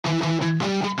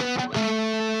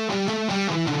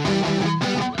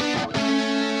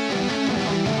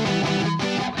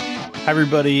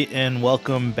everybody, and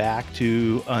welcome back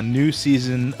to a new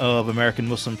season of American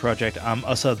Muslim Project. I'm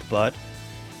Asad Butt.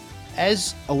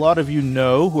 As a lot of you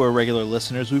know who are regular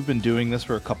listeners, we've been doing this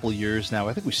for a couple years now.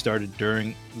 I think we started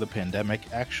during the pandemic,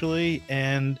 actually,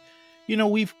 and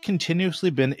we've continuously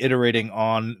been iterating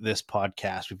on this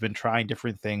podcast. We've been trying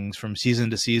different things from season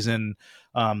to season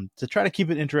to try to keep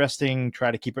it interesting,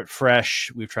 try to keep it fresh.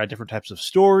 We've tried different types of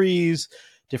stories,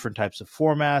 different types of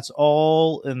formats,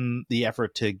 all in the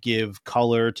effort to give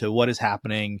color to what is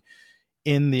happening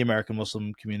in the American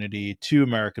Muslim community, to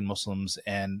American Muslims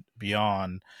and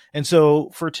beyond. And so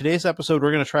for today's episode,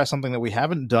 we're going to try something that we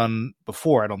haven't done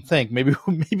before, I don't think. Maybe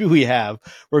we have.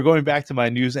 We're going back to my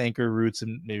news anchor roots,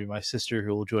 and maybe my sister,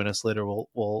 who will join us later,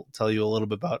 will tell you a little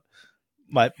bit about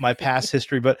my past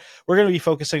history. But we're going to be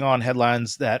focusing on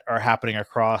headlines that are happening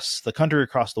across the country,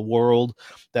 across the world,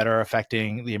 that are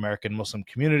affecting the American Muslim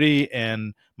community.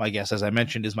 And my guest, as I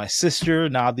mentioned, is my sister,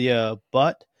 Nadia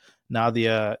Butt.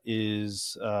 Nadia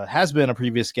has been a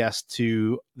previous guest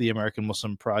to the American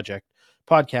Muslim Project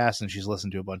podcast, and she's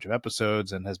listened to a bunch of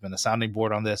episodes and has been a sounding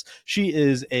board on this. She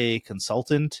is a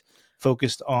consultant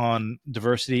focused on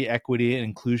diversity, equity, and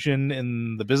inclusion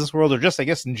in the business world, or just, I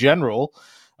guess, in general,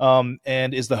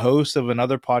 and is the host of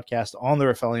another podcast on the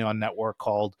Rafaelion Network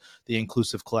called The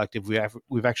Inclusive Collective.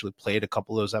 We've actually played a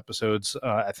couple of those episodes,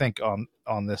 I think,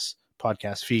 on this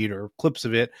podcast feed, or clips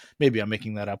of it. Maybe I'm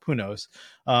making that up, who knows.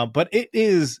 But it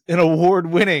is an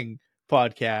award-winning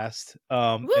podcast.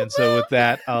 And so with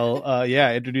that, I'll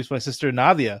introduce my sister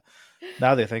Nadia.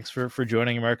 Nadia, thanks for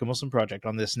joining American Muslim Project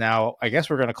on this. Now, I guess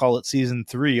we're going to call it season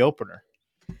 3 opener.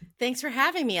 Thanks for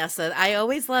having me, Asad. I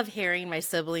always love hearing my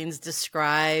siblings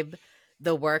describe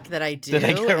the work that I do. Did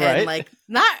I get right? And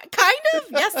not kind of,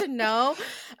 yes and no.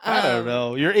 I don't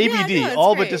know. Your ABD,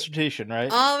 all but dissertation,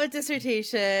 right? All but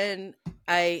dissertation.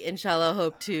 I, inshallah,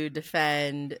 hope to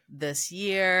defend this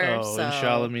year. Oh, so.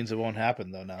 Inshallah means it won't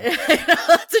happen, though, now.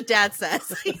 That's what Dad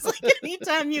says. He's like,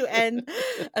 anytime you end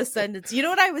a sentence. You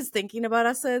know what I was thinking about,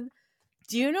 Asad?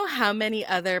 Do you know how many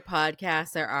other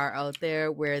podcasts there are out there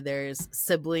where there's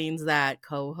siblings that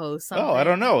co-host something? Oh, I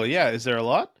don't know. Yeah, is there a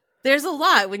lot? There's a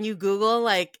lot. When you Google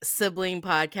sibling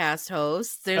podcast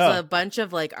hosts, there's a bunch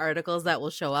of articles that will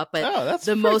show up. But that's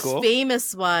the most cool.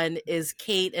 famous one is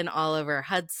Kate and Oliver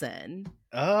Hudson.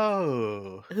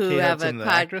 Oh, who Kate have Hudson, a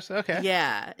the actress? Okay.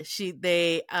 Yeah,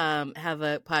 they have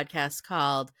a podcast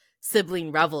called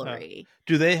Sibling Revelry.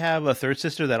 Do they have a third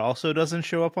sister that also doesn't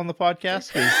show up on the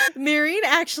podcast? Maureen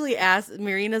actually asked.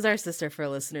 Maureen is our sister, for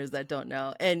listeners that don't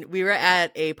know. And we were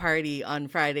at a party on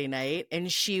Friday night,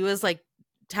 and she was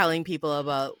telling people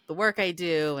about the work I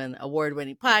do and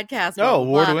award-winning podcast.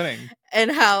 Award-winning.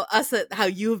 And how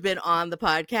you've been on the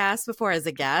podcast before as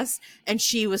a guest. And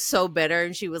she was so bitter,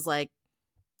 and she was like,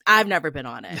 I've never been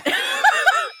on it.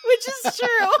 Which is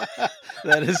true.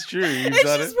 That is true. And she's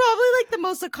probably the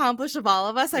most accomplished of all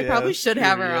of us. I probably should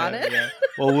have her on it. Yeah.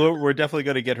 Well, we're definitely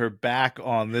going to get her back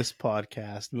on this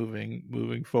podcast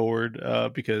moving forward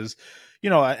because,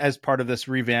 as part of this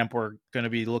revamp, we're going to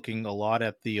be looking a lot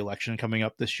at the election coming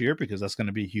up this year, because that's going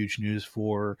to be huge news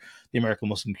for the American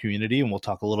Muslim community. And we'll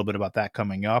talk a little bit about that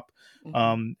coming up.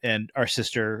 Mm-hmm. And our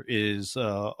sister is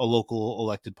a local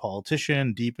elected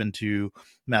politician deep into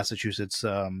Massachusetts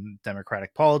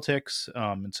Democratic politics.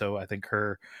 And so I think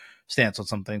her stance on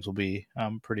some things will be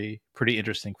pretty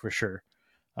interesting for sure.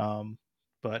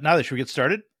 But now that should we get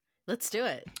started? Let's do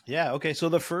it. Yeah. Okay. So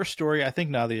the first story, I think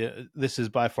now this is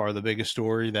by far the biggest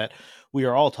story that we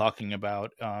are all talking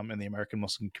about in the American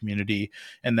Muslim community.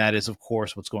 And that is, of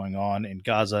course, what's going on in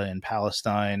Gaza and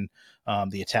Palestine,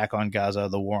 the attack on Gaza,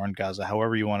 the war on Gaza,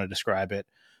 however you want to describe it.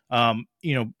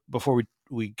 Before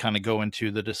we kind of go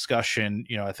into the discussion,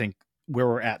 I think where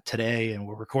we're at today, and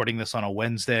we're recording this on a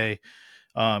Wednesday,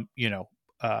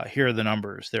 here are the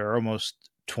numbers. There are almost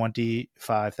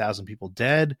 25,000 people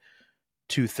dead.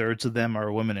 2/3 of them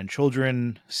are women and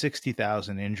children,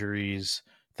 60,000 injuries,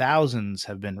 thousands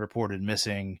have been reported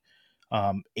missing,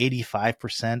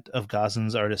 85% of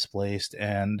Gazans are displaced,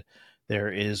 and there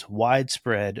is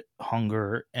widespread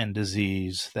hunger and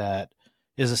disease that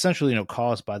is essentially,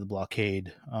 caused by the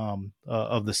blockade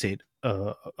of the state,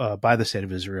 by the state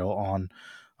of Israel on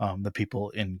the people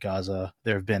in Gaza.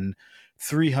 There have been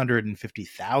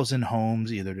 350,000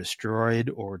 homes either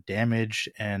destroyed or damaged.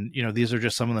 And, these are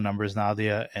just some of the numbers,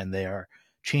 Nadia, and they are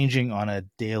changing on a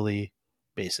daily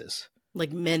basis.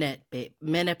 Minute by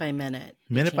minute.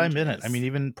 Minute by minute. I mean,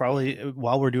 even probably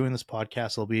while we're doing this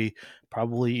podcast, there'll be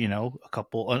probably, a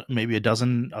couple, maybe a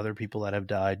dozen other people that have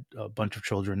died, a bunch of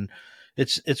children.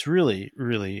 It's really,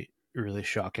 really, really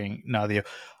shocking, Nadia.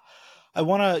 I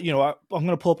want to, I'm going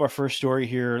to pull up our first story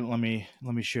here. Let me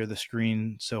share the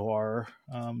screen so our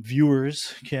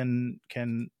viewers can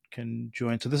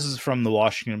join. So this is from the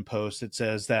Washington Post. It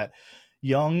says that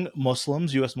young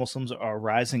Muslims, U.S. Muslims, are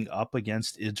rising up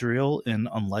against Israel in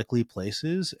unlikely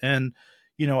places, and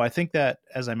I think that,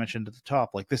 as I mentioned at the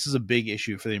top, like this is a big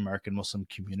issue for the American Muslim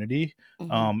community.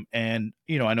 Mm-hmm. And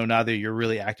I know now that you're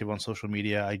really active on social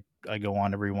media. I go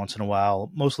on every once in a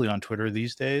while, mostly on Twitter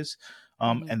these days.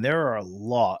 Mm-hmm. And there are a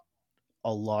lot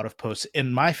of posts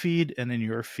in my feed and in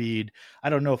your feed. I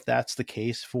don't know if that's the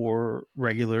case for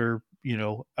regular,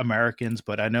 Americans,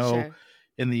 but I know Sure.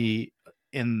 in the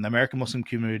American Muslim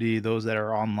community, those that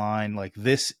are online, like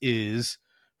this is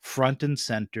front and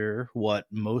center what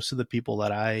most of the people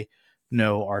that I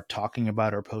know are talking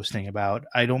about or posting about.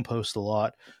 I don't post a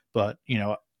lot, but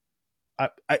I,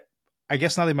 I I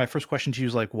guess now that my first question to you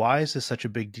is like, why is this such a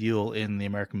big deal in the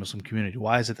American Muslim community?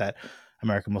 Why is it that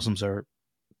American Muslims are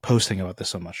posting about this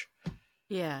so much?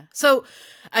 Yeah. So,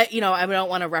 I don't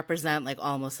want to represent like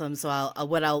all Muslims. So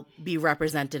what I'll be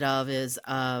represented of is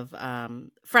of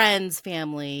friends,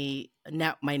 family,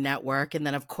 my network, and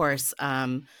then of course,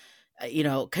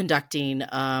 conducting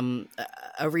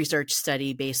a research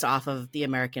study based off of the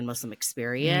American Muslim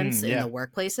experience in Yeah, the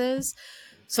workplaces.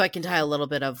 So I can tie a little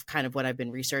bit of kind of what I've been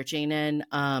researching in,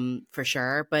 for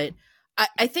sure. But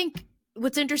I think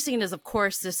what's interesting is, of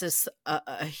course, this is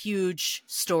a huge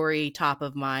story top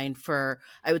of mind for,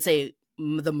 I would say,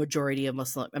 the majority of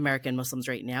American Muslims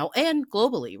right now, and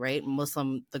globally, right?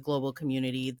 The global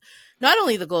community, not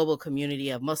only the global community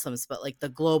of Muslims, but like the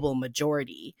global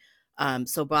majority.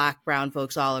 So Black, brown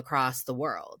folks all across the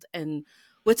world. And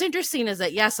what's interesting is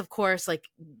that, yes, of course, like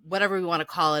whatever we want to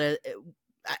call it,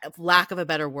 lack of a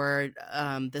better word,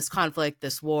 this conflict,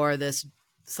 this war, this,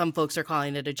 some folks are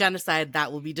calling it a genocide.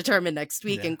 That will be determined next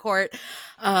week yeah, in court.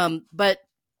 But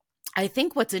I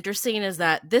think what's interesting is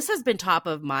that this has been top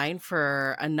of mind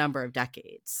for a number of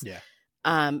decades. yeah.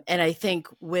 And I think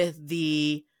with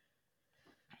the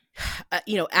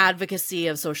advocacy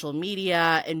of social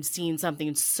media and seeing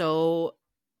something so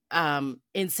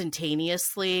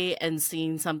instantaneously and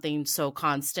seeing something so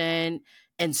constant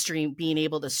and being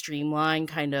able to streamline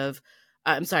kind of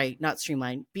I'm sorry, not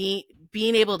streamline,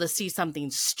 being able to see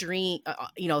something streaming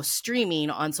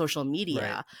on social Right.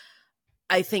 media.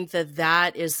 I think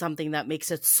that is something that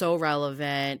makes it so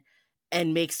relevant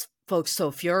and makes folks so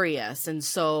furious and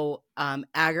so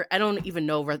I don't even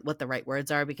know what the right words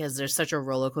are, because there's such a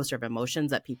roller coaster of emotions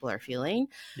that people are feeling,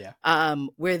 Yeah.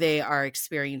 where they are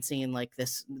experiencing like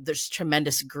this. There's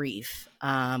tremendous grief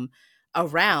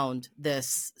around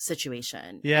this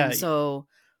situation, Yeah. and so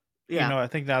yeah. I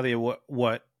think now that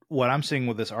what I'm seeing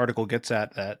with this article gets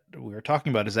at that we were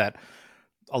talking about is that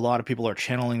a lot of people are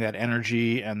channeling that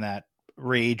energy and that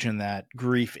rage and that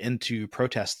grief into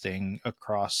protesting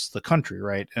across the country,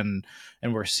 right? And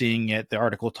we're seeing it. The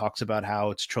article talks about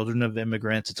how it's children of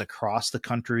immigrants. It's across the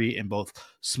country in both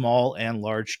small and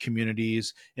large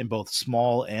communities, in both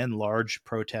small and large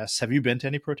protests. Have you been to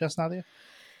any protests, Nadia?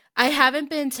 I haven't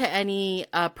been to any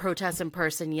protests in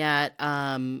person yet.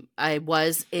 I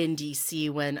was in DC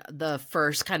when the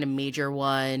first kind of major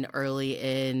one early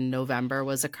in November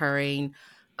was occurring,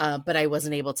 but I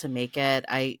wasn't able to make it.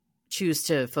 I choose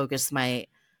to focus my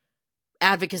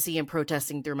advocacy and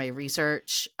protesting through my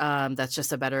research. That's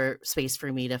just a better space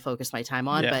for me to focus my time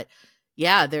on. Yeah, But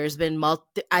yeah, there's been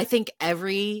I think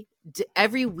every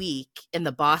week in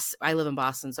the Boston, I live in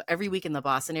Boston, so every week in the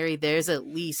Boston area, there's at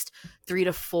least 3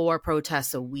 to 4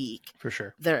 protests a week. for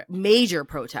sure. There are major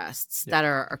protests Yeah. that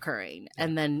are occurring. Yeah.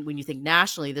 And then when you think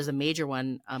nationally, there's a major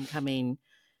one coming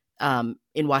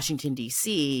in Washington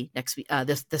D.C. next week,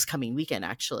 this coming weekend,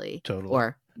 actually, Totally.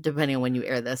 or depending on when you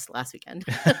air this, last weekend.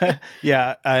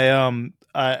 Yeah,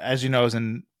 as you know, I was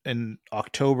in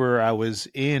October. I was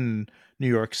in New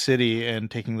York City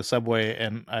and taking the subway,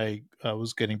 and I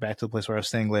was getting back to the place where I was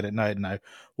staying late at night, and I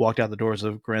walked out the doors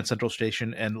of Grand Central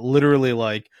Station, and literally,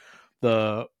 like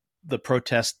the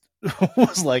protest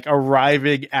was like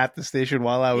arriving at the station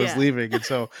while I was Yeah. leaving, and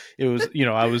so it was,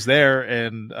 I was there,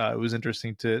 and it was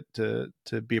interesting to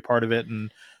be a part of it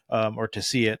and or to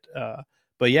see it.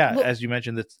 But yeah, Well, as you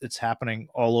mentioned, it's happening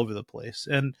all over the place,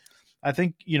 and I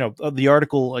think the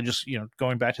article. I just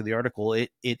going back to the article, it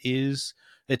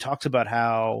talks about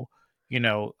how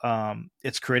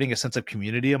it's creating a sense of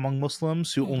community among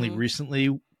Muslims who only mhm.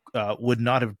 recently would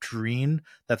not have dreamed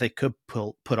that they could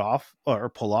pull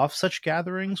off such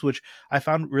gatherings, which I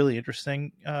found really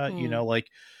interesting.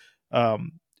 Mm.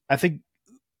 I think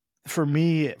for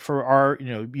me, for our,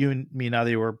 you and me, now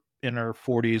that we're in our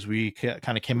 40s. We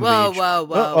kind of came of Whoa, age. whoa,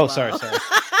 whoa, Oh, whoa. sorry.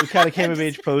 We kind of came of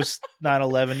age post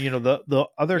 9/11. You know, the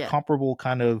other Yeah. comparable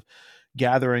kind of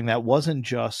gathering that wasn't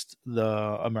just the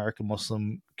American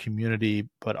Muslim community,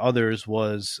 but others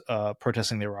was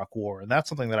protesting the Iraq War, and that's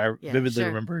something that I vividly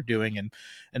remember doing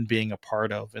and being a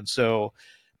part of. And so,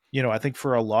 you know, I think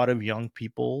for a lot of young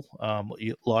people, a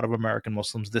lot of American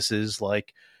Muslims, this is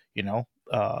like, you know,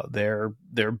 their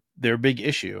big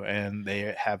issue, and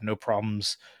they have no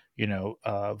problems, you know,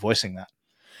 voicing that.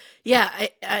 Yeah,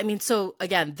 I mean, so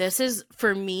again, this is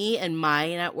for me and my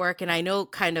network, and I know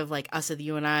kind of like us,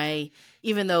 you and I,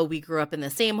 even though we grew up in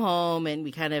the same home and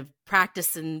we kind of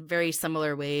practiced in very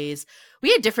similar ways,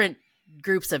 we had different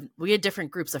groups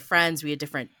of friends, we had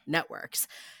different networks.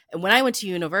 And when I went to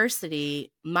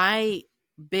university, my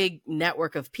big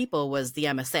network of people was the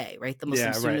MSA, right? The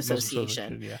Muslim Student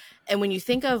Association. Yeah. And when you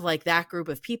think of like that group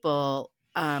of people,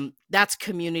 that's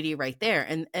community right there.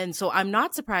 And so I'm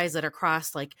not surprised that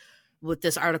across, like what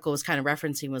this article was kind of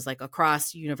referencing was like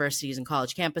across universities and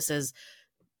college campuses,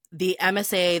 the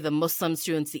MSA, the Muslim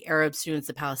students, the Arab students,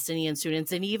 the Palestinian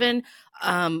students, and even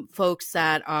folks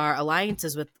that are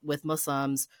alliances with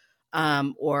Muslims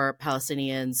or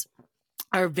Palestinians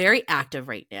are very active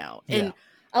right now. Yeah. And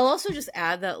I'll also just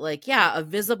add that, like, yeah, a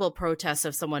visible protest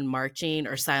of someone marching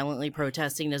or silently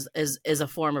protesting is a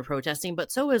form of protesting,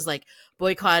 but so is like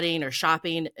boycotting or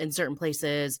shopping in certain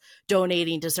places,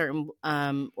 donating to certain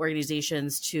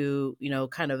organizations to, you know,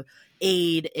 kind of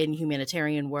aid in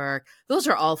humanitarian work. Those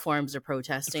are all forms of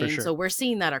protesting. Sure. So we're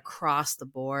seeing that across the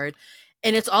board.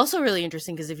 And it's also really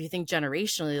interesting because if you think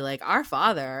generationally, like our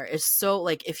father is so,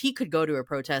 like, if he could go to a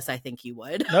protest, I think he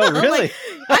would. No, really?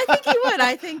 Like, I think he would.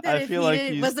 I think that I if feel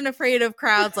he like wasn't afraid of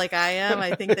crowds like I am,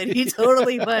 I think that he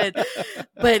totally would.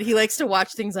 But he likes to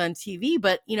watch things on TV.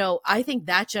 But, you know, I think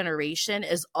that generation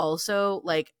is also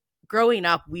like growing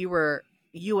up,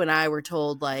 you and I were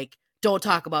told, like, don't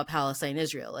talk about Palestine,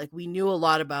 Israel. Like, we knew a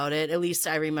lot about it. At least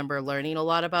I remember learning a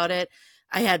lot about it.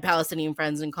 I had Palestinian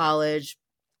friends in college.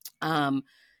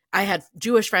 I had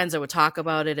Jewish friends that would talk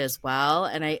about it as well.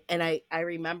 And I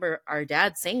remember our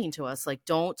dad saying to us, like,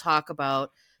 don't talk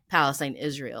about Palestine,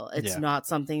 Israel. It's not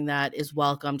something that is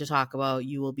welcome to talk about.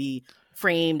 You will be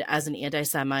framed as an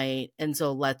anti-Semite. And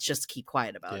so let's just keep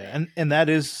quiet about it. And that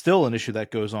is still an issue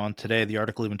that goes on today. The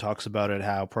article even talks about it,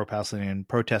 how pro-Palestinian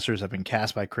protesters have been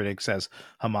cast by critics as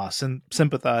Hamas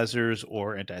sympathizers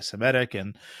or anti-Semitic.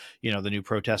 And, you know, the new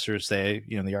protesters say,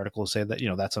 you know, the articles say that, you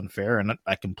know, that's unfair. And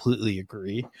I completely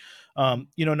agree.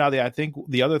 You know, now I think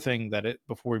the other thing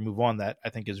before we move on, that I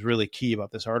think is really key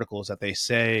about this article is that they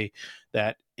say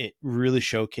that it really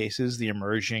showcases the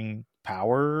emerging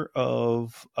power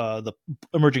of the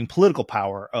emerging political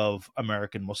power of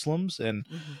American Muslims. And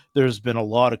there's been a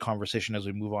lot of conversation as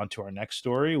we move on to our next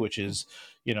story, which is,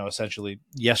 you know, essentially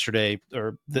yesterday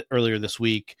or earlier this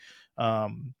week,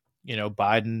 you know,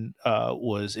 Biden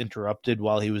was interrupted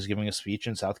while he was giving a speech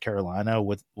in South Carolina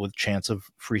with chants of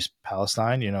free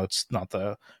Palestine. You know, it's not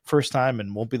the first time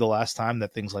and won't be the last time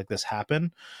that things like this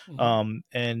happen.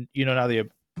 And, you know, now the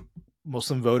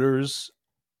Muslim voters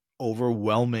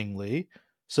overwhelmingly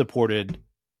supported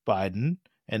Biden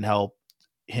and helped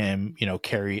him, you know,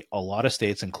 carry a lot of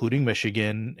states, including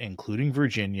Michigan, including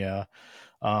Virginia.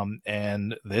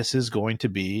 And this is going to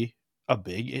be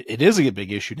it is a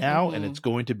big issue now, and it's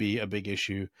going to be a big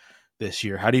issue this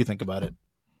year. How do you think about it?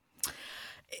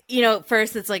 You know,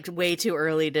 first, it's like way too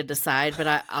early to decide,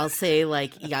 but I'll say,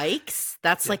 like, yikes.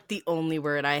 That's like the only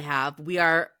word I have.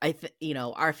 You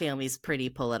know, our family's pretty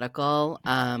political.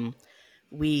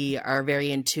 We are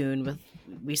very in tune with,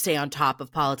 we stay on top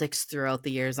of politics throughout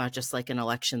the years, not just like an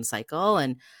election cycle.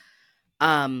 And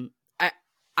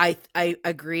I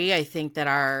agree. I think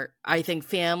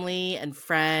family and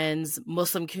friends,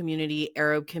 Muslim community,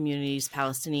 Arab communities,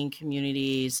 Palestinian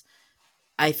communities,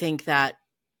 I think that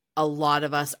a lot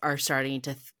of us are starting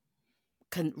to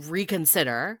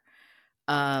reconsider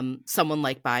someone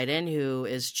like Biden, who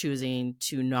is choosing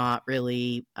to not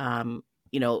really,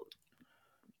 you know,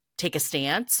 take a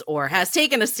stance, or has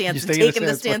taken a stance that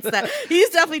he's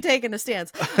definitely taken a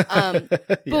stance.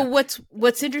 But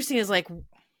what's interesting is, like,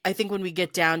 I think when we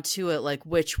get down to it, like,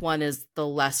 which one is the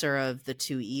lesser of the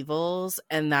two evils?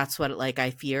 And that's what, like,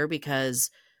 I fear, because,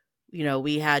 you know,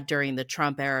 we had during the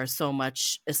Trump era so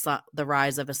much the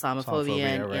rise of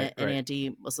Islamophobia and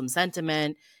anti-Muslim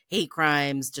sentiment, hate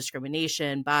crimes,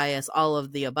 discrimination, bias, all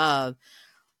of the above,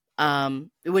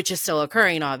 which is still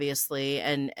occurring, obviously.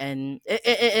 And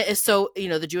so, you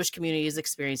know, the Jewish community is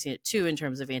experiencing it too in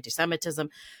terms of anti-Semitism,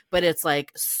 but it's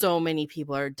like so many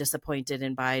people are disappointed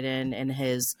in Biden and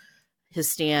his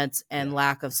his stance and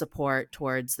lack of support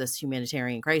towards this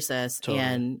humanitarian crisis. Totally.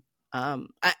 And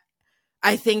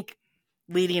I think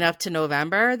leading up to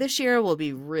November this year will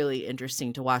be really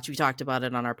interesting to watch. We talked about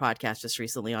it on our podcast just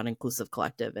recently on Inclusive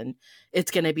Collective, and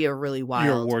it's going to be a really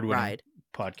wild ride.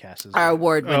 Podcast is our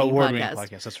award-winning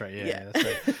podcast. That's right. Yeah, that's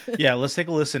right. Yeah, let's take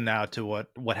a listen now to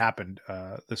what happened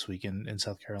this week in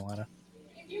South Carolina.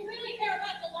 If you really care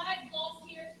about the lives lost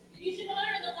here, you should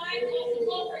honor the lives lost and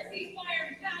call for a ceasefire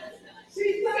in Palestine.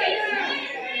 Ceasefire now!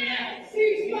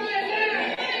 Ceasefire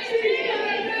now!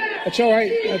 Ceasefire now! That's all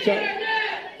right. That's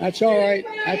all right.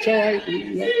 That's all right.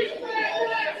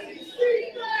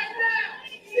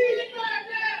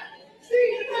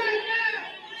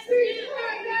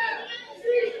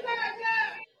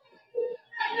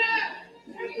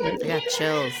 I got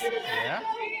chills.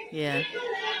 Yeah.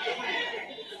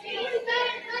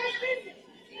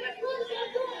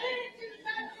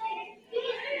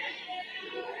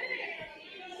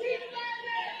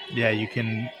 Yeah, you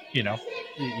can, in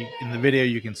the video,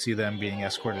 you can see them being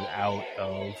escorted out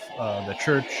of the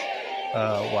church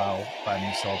while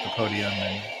Biden's still at the podium,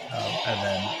 and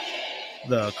then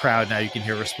the crowd now you can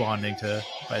hear responding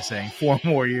by saying 4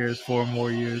 more years, 4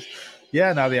 more years.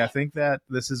 Yeah, Navi, I think that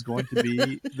this is going to be.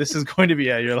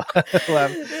 Yeah, you're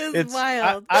laughing. It's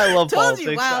wild. I love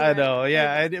Totally politics. wild, I know.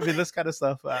 Yeah, I mean this kind of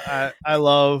stuff. I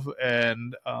love,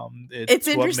 and it's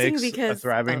what interesting makes because a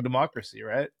thriving democracy,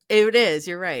 right? It is.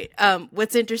 You're right.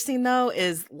 What's interesting though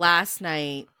is last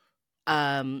night,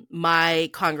 my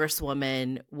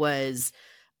congresswoman was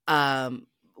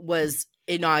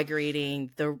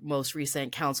inaugurating the most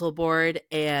recent council board,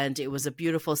 and it was a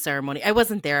beautiful ceremony. I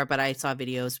wasn't there, but I saw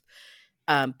videos.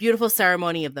 Beautiful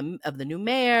ceremony of the new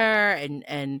mayor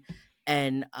and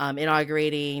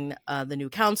inaugurating the new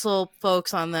council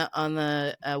folks on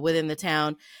the within the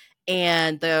town,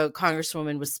 and the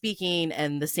congresswoman was speaking,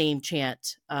 and the same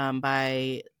chant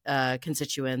by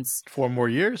constituents. 4 more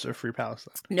years or Free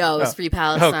Palestine? No, it was Free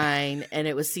Palestine, and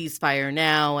it was Ceasefire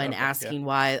Now, and asking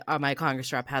why my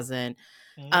Congress rep hasn't.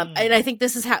 And I think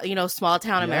this is how, small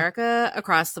town America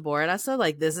across the board. Also,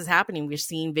 like, this is happening. We're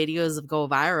seeing videos go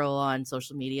viral on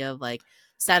social media of like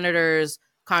senators,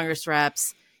 Congress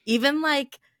reps, even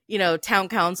like, town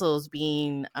councils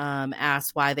being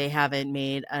asked why they haven't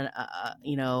made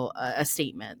a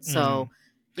statement. So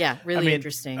really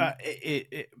interesting.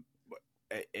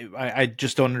 I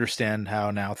just don't understand how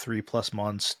now 3+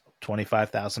 months,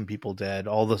 25,000 people dead,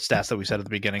 all the stats that we said at the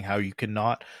beginning, how you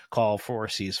cannot call for a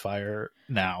ceasefire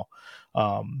now.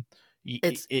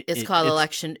 It's called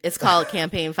election. It's called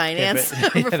campaign finance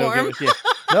reform.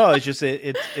 No, it's just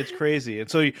it's crazy. And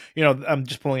so I'm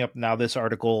just pulling up now this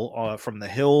article from The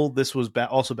Hill. This was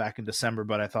also back in December,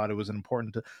 but I thought it was an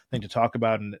important thing to talk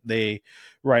about. And they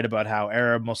write about how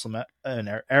Arab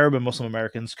and Muslim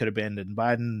Americans could abandon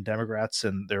Biden, Democrats,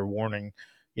 and they're warning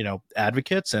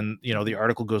advocates. And the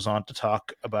article goes on to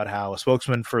talk about how a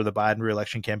spokesman for the Biden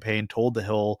re-election campaign told The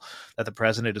Hill that the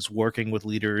president is working with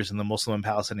leaders in the Muslim and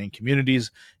Palestinian communities,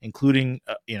 including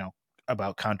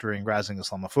about countering rising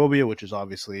Islamophobia, which is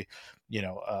obviously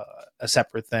a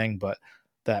separate thing. But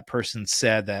that person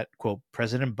said that, quote,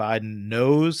 President Biden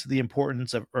knows the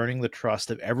importance of earning the trust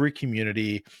of every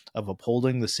community, of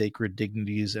upholding the sacred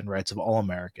dignities and rights of all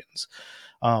Americans.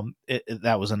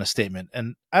 That was in a statement.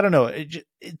 And I don't know,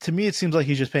 to me, it seems like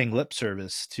he's just paying lip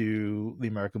service to the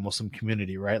American Muslim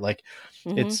community, right? Like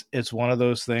it's one of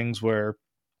those things where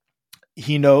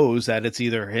he knows that it's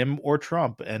either him or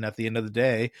Trump. And at the end of the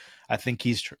day, I think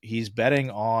he's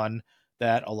betting on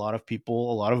that a lot of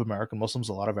people, a lot of American Muslims,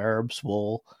 a lot of Arabs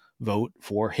will vote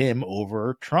for him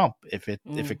over Trump if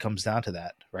it comes down to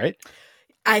that, right?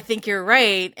 I think you're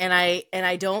right, and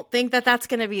I don't think that that's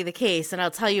going to be the case. And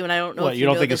I'll tell you, and I don't know. What, you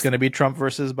don't think it's going to be Trump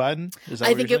versus Biden? Is that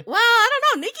I think it. Well, I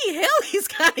don't know. Nikki Haley's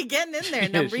kind of getting in there,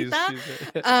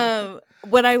 Namrita.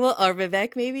 What I will, or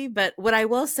Vivek maybe, but what I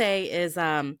will say is,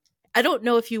 I don't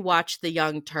know if you watch The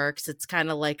Young Turks. It's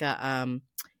kind of like a.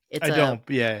 It's a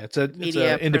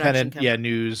independent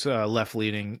news, left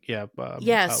leaning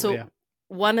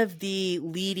one of the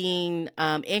leading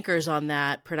anchors on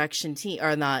that production team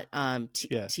or that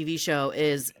TV show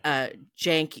is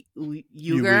Cenk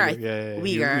Uygur.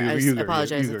 Uygur. I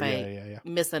apologize if I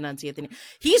misenunciate the name.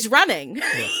 He's running.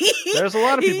 Yeah. There's a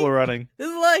lot of people running.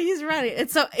 He's running.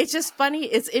 And so it's just funny.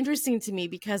 It's interesting to me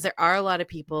because there are a lot of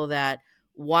people that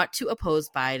want to oppose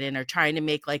Biden or trying to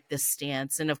make like this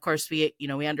stance. And of course we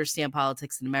understand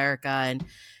politics in America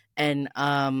and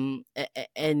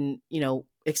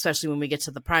especially when we get to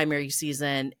the primary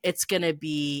season, it's going to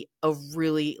be a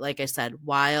really, like I said,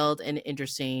 wild and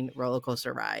interesting roller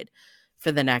coaster ride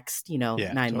for the next, Yeah, 9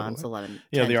 totally. months, 11.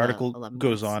 The 10 to article 11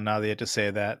 goes months. on. Now they had to say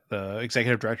that the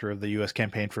executive director of the U.S.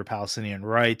 Campaign for Palestinian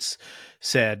Rights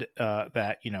said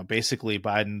that, basically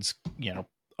Biden's,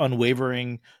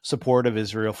 unwavering support of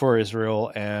Israel for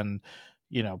Israel and,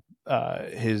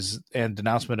 his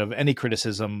denouncement of any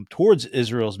criticism towards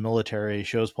Israel's military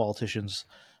shows politicians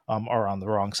are on the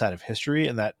wrong side of history,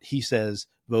 and that he says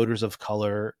voters of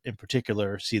color in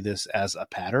particular see this as a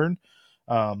pattern.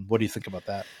 What do you think about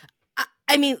that?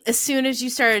 I mean, as soon as you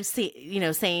started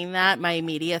saying that, my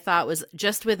immediate thought was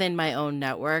just within my own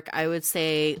network, I would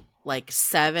say like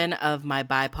 7 of my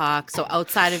BIPOC. So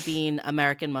outside of being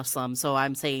American Muslim, so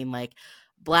I'm saying like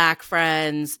Black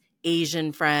friends,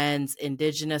 Asian friends,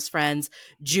 Indigenous friends,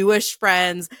 Jewish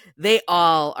friends, they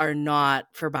all are not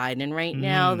for Biden right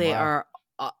now. They Wow.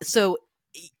 are so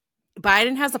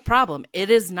Biden has a problem. It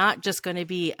is not just going to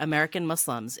be American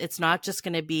Muslims. It's not just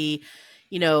going to be,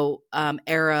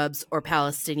 Arabs or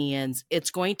Palestinians.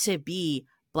 It's going to be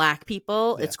Black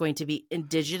people. Yeah. It's going to be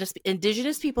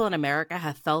indigenous people in America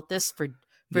have felt this for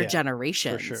Yeah,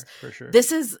 generations. For sure.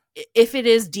 This is, if it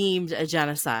is deemed a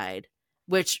genocide,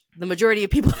 which the majority of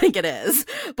people think it is,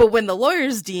 but when the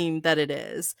lawyers deem that it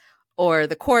is, or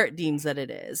the court deems that it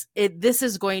is, this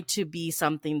is going to be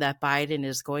something that Biden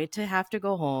is going to have to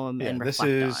go home and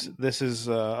reflect on. This is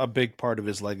a big part of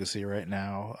his legacy right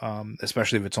now,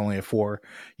 especially if it's only a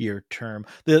 4-year term.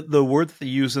 The word that they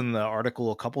use in the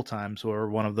article a couple times, or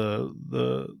one of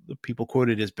the people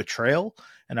quoted, is betrayal,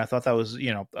 and I thought that was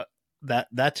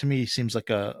that to me seems like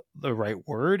the right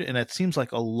word, and it seems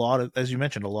like a lot of, as you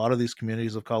mentioned, a lot of these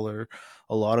communities of color,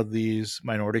 a lot of these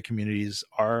minority communities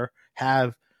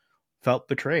have felt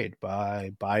betrayed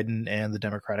by Biden and the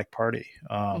Democratic Party.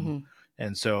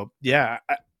 And so, yeah,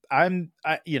 I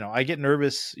get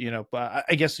nervous, but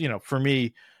I guess, for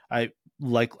me, I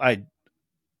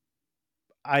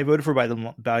voted for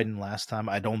Biden last time.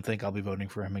 I don't think I'll be voting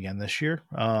for him again this year.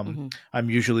 I'm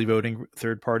usually voting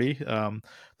third party,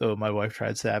 though my wife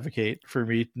tries to advocate for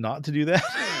me not to do that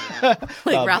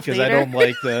because I don't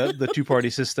like the two-party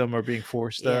system or being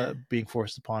forced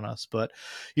upon us. But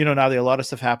now there are a lot of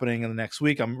stuff happening in the next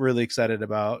week. I'm really excited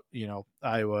about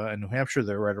Iowa and New Hampshire.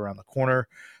 They're right around the corner,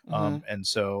 and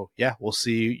so we'll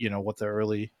see what the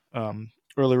early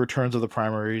returns of the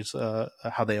primaries,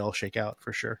 how they all shake out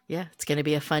for sure. Yeah, it's going to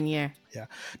be a fun year. Yeah.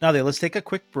 Now, let's take a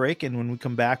quick break, and when we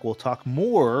come back, we'll talk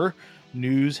more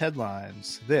news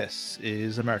headlines. This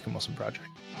is American Muslim Project.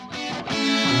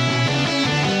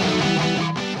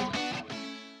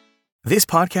 This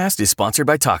podcast is sponsored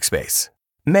by Talkspace.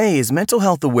 May is Mental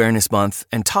Health Awareness Month,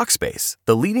 and Talkspace,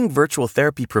 the leading virtual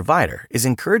therapy provider, is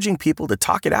encouraging people to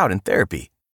talk it out in therapy.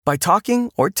 By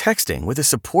talking or texting with a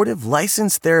supportive,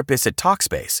 licensed therapist at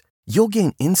Talkspace, you'll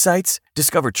gain insights,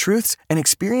 discover truths, and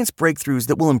experience breakthroughs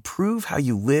that will improve how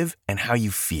you live and how you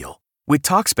feel. With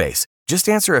Talkspace, just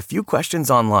answer a few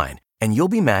questions online, and you'll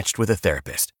be matched with a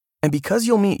therapist. And because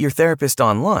you'll meet your therapist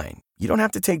online, you don't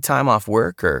have to take time off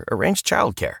work or arrange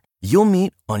childcare. You'll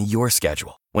meet on your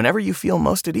schedule, whenever you feel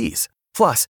most at ease.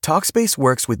 Plus, Talkspace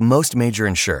works with most major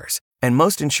insurers, and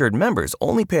most insured members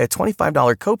only pay a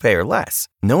 $25 copay or less.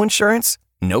 No insurance?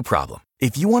 No problem.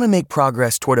 If you want to make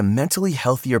progress toward a mentally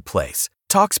healthier place,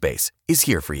 Talkspace is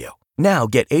here for you. Now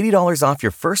get $80 off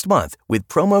your first month with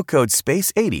promo code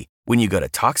SPACE80 when you go to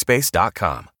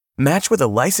Talkspace.com. Match with a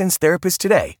licensed therapist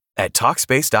today at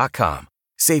Talkspace.com.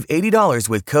 Save $80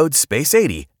 with code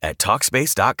SPACE80 at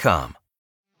Talkspace.com.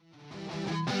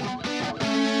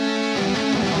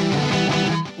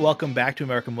 Welcome back to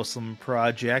American Muslim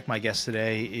Project. My guest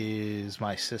today is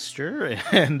my sister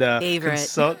and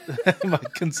my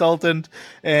consultant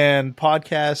and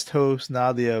podcast host,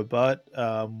 Nadia Butt.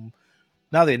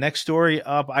 Nadia, next story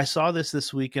up. I saw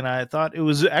this week, and I thought it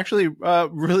was actually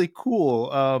really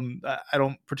cool. I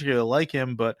don't particularly like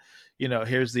him, but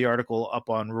here's the article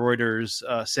up on Reuters.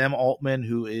 Sam Altman,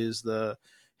 who is the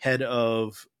head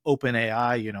of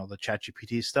OpenAI, the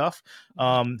ChatGPT stuff,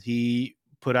 he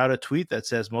put out a tweet that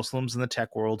says Muslims in the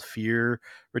tech world fear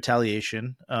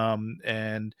retaliation,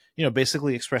 and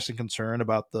basically expressing concern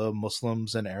about the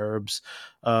Muslims and Arabs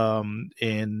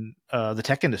in the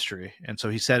tech industry. And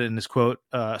so he said in his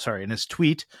in his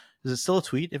tweet, is it still a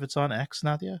tweet if it's on X,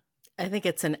 Nadia? I think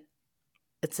it's an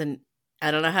I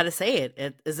don't know how to say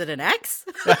it. Is it an X?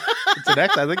 It's an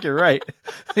X. I think you're right.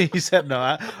 He said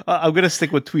no. I'm going to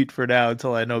stick with tweet for now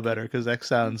until I know better, because X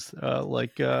sounds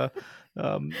like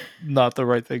not the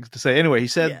right things to say. Anyway, he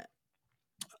said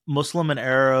Muslim and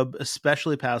Arab,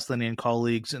 especially Palestinian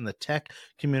colleagues in the tech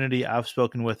community I've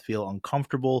spoken with, feel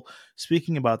uncomfortable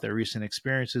speaking about their recent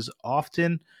experiences.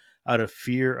 Often out of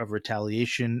fear of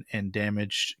retaliation and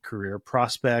damaged career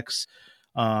prospects.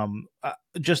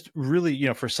 Just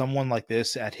really, for someone like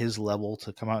this at his level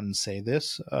to come out and say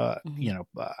this,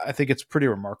 I think it's pretty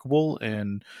remarkable,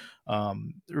 and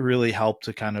really help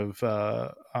to kind of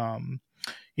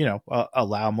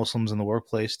allow Muslims in the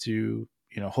workplace to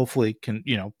hopefully can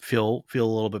feel a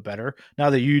little bit better. Now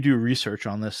that you do research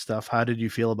on this stuff, how did you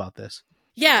feel about this?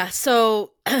 Yeah,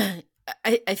 so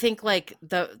I think like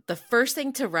the first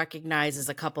thing to recognize is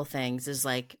a couple things, is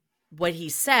like what he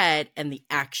said and the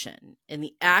action. And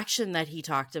the action that he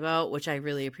talked about, which I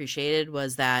really appreciated,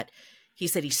 was that he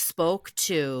said he spoke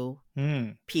to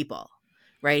people,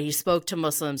 right? He spoke to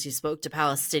Muslims, he spoke to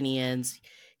Palestinians,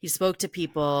 he spoke to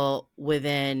people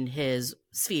within his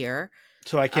sphere.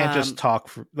 So I can't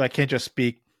I can't just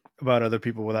speak about other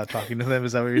people without talking to them.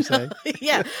 Is that what you're saying?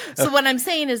 Yeah. So what I'm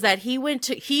saying is that he went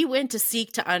to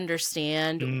seek to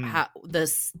understand how the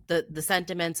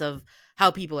sentiments of how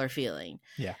people are feeling.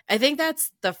 Yeah. I think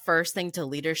that's the first thing to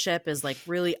leadership, is like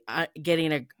really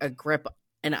getting a grip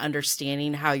and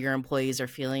understanding how your employees are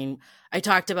feeling. I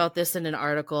talked about this in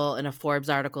a Forbes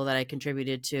article that I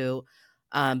contributed to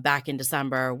back in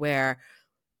December, where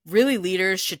really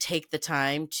leaders should take the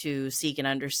time to seek and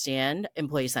understand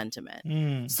employee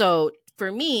sentiment. So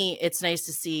for me, it's nice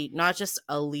to see not just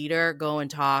a leader go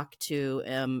and talk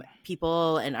to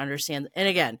people and understand. And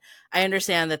again, I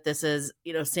understand that this is,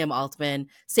 Sam Altman,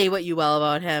 say what you will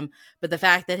about him, but the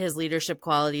fact that his leadership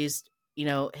qualities,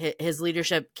 his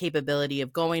leadership capability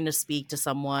of going to speak to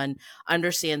someone,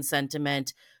 understand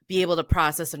sentiment, be able to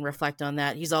process and reflect on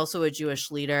that. He's also a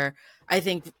Jewish leader. I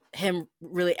think him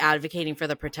really advocating for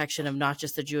the protection of not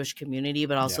just the Jewish community,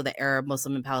 but also the Arab,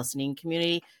 Muslim, and Palestinian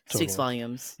community speaks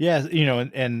volumes. Yeah,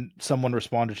 and someone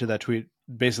responded to that tweet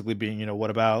basically being, what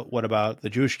about the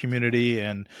Jewish community?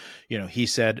 And, he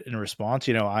said in response,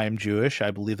 I am Jewish.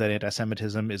 I believe that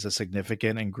anti-Semitism is a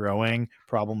significant and growing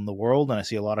problem in the world. And I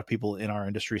see a lot of people in our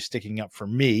industry sticking up for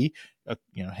me,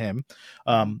 him,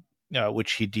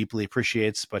 which he deeply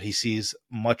appreciates, but he sees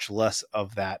much less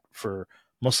of that for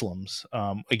Muslims.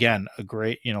 Again, a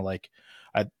great,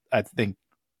 I think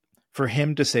for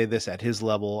him to say this at his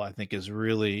level, I think is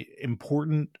really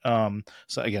important.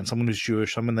 So again, someone who's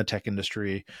Jewish, someone in the tech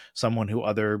industry, someone who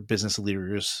other business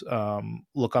leaders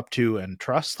look up to and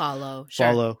trust, follow.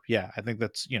 Yeah, I think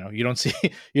that's you don't see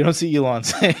Elon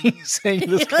saying this. You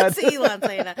don't see Elon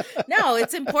saying that. No,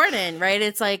 it's important, right?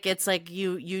 It's like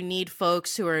you need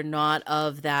folks who are not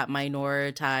of that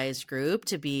minoritized group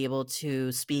to be able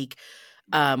to speak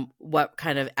what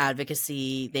kind of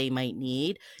advocacy they might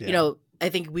need. Yeah. I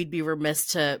think we'd be remiss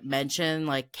to mention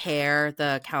like CARE,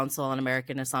 the Council on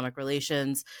American Islamic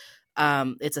Relations.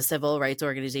 It's a civil rights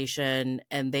organization,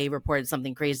 and they reported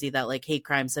something crazy that like hate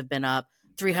crimes have been up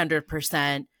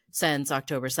 300% since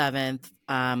October 7th.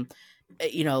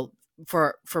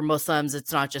 For Muslims,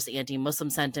 it's not just anti-Muslim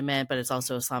sentiment, but it's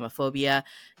also Islamophobia.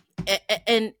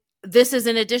 And this is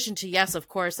in addition to, yes, of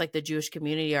course, like the Jewish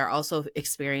community are also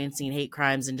experiencing hate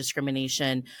crimes and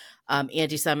discrimination,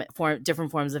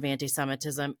 different forms of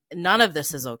anti-Semitism. None of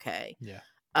this is okay. Yeah.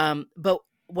 But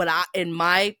what in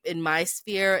my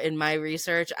sphere, in my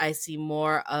research, I see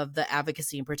more of the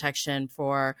advocacy and protection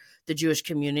for the Jewish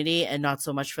community and not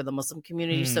so much for the Muslim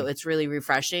community. So it's really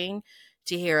refreshing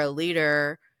to hear a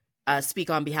leader speak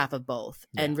on behalf of both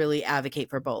and really advocate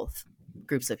for both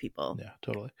groups of people. Yeah,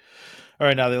 totally. All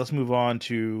right, now let's move on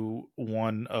to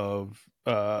one of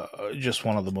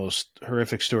the most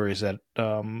horrific stories that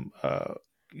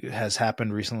has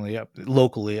happened recently,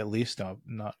 locally at least,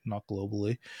 not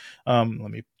globally.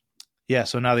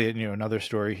 So now another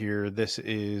story here. This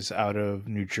is out of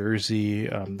New Jersey,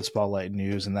 the Spotlight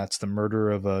News, and that's the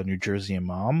murder of a New Jersey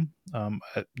imam.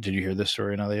 Did you hear this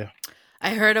story, Nadia?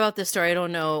 I heard about this story. I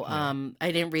don't know.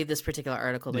 I didn't read this particular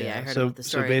article, but I heard about the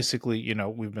story. So basically,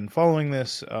 we've been following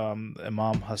this.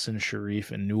 Imam Hassan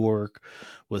Sharif in Newark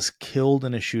was killed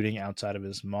in a shooting outside of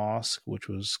his mosque, which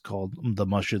was called the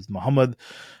Masjid Muhammad.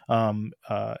 The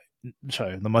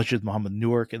Masjid Muhammad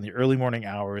Newark in the early morning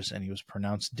hours, and he was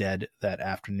pronounced dead that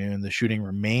afternoon. The shooting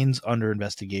remains under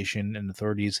investigation, and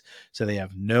authorities say they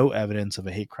have no evidence of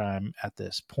a hate crime at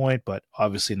this point. But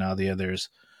obviously, now there's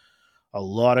a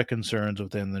lot of concerns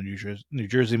within the New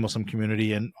Jersey Muslim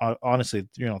community, and honestly,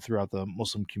 throughout the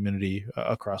Muslim community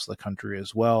across the country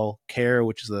as well. CARE,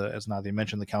 which is as Nadia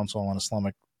mentioned, the Council on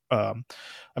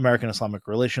American Islamic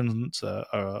Relations,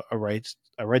 a rights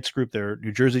group. Their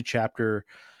New Jersey chapter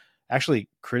actually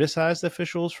criticized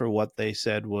officials for what they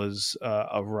said was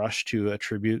a rush to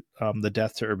attribute the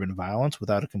death to urban violence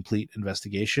without a complete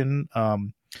investigation.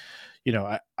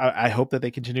 I hope that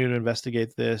they continue to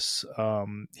investigate this.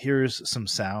 Here's some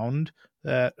sound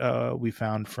that we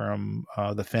found from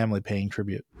the family paying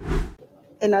tribute.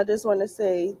 And I just want to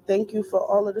say thank you for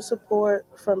all of the support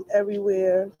from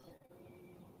everywhere,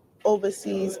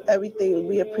 overseas, everything.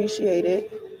 We appreciate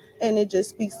it. And it just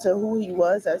speaks to who he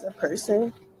was as a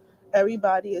person.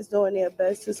 Everybody is doing their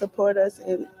best to support us.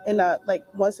 And I, like,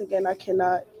 once again, I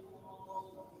cannot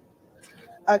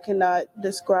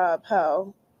describe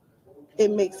how it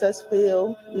makes us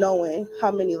feel knowing how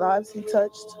many lives he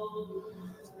touched.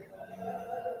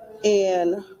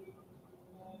 And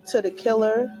to the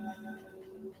killer,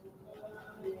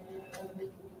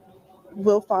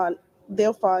 they'll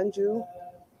find you.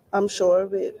 I'm sure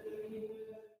of it.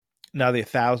 Now, the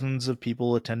thousands of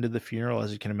people attended the funeral.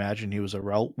 As you can imagine, he was a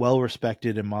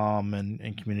well-respected imam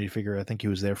and community figure. I think he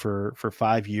was there for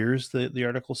 5 years, the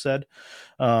article said.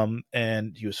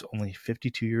 And he was only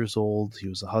 52 years old. He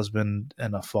was a husband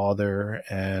and a father.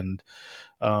 And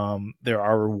there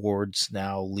are rewards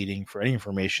now leading for any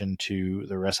information to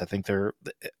the rest. I think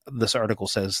this article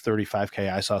says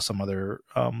 $35K. I saw some other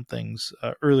things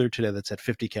earlier today that said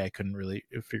 $50K. I couldn't really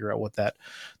figure out what the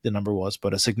number was,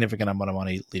 but a significant amount of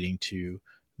money leading to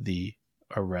the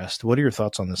arrest. What are your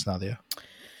thoughts on this, Nadia?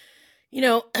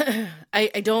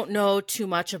 I don't know too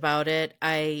much about it.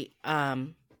 I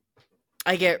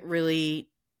get really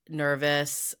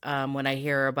nervous when I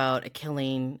hear about a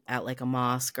killing at like a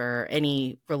mosque or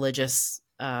any religious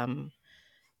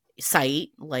site,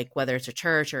 like whether it's a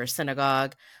church or a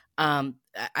synagogue.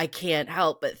 I can't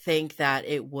help but think that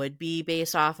it would be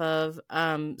based off of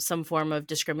some form of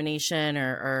discrimination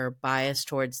or bias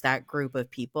towards that group of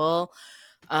people.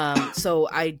 So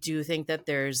I do think that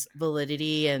there's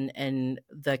validity and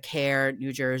the CARE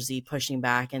New Jersey pushing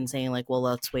back and saying like, well,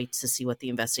 let's wait to see what the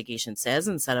investigation says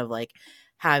instead of like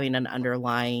having an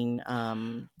underlying,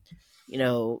 kind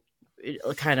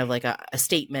of like a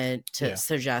statement to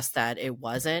suggest that it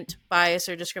wasn't bias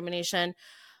or discrimination.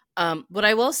 What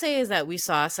I will say is that we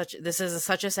saw this is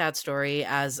such a sad story,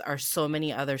 as are so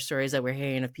many other stories that we're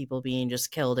hearing of people being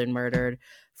just killed and murdered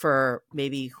for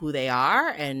maybe who they are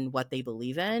and what they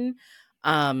believe in.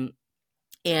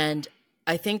 And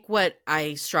I think what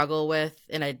I struggle with,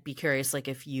 and I'd be curious, like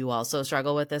if you also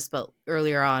struggle with this, but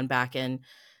earlier on back in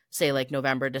say like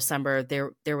November, December,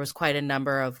 there was quite a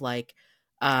number of like,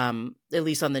 at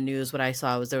least on the news, what I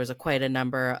saw was there was quite a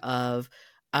number of,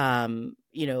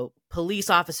 police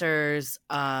officers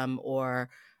or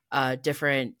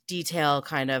different detail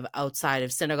kind of outside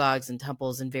of synagogues and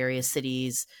temples in various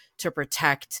cities to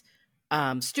protect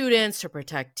students, to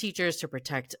protect teachers, to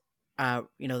protect,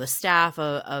 the staff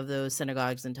of those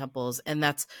synagogues and temples. And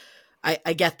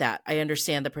I get that. I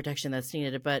understand the protection that's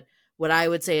needed. But what I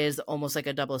would say is almost like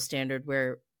a double standard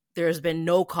where there's been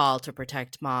no call to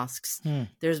protect mosques.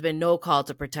 There's been no call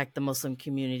to protect the Muslim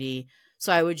community.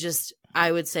 So I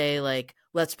would say like,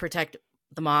 let's protect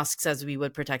the mosques as we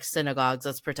would protect synagogues.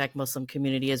 Let's protect Muslim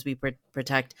community as we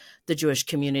protect the Jewish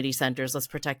community centers. Let's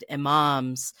protect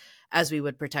imams as we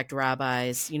would protect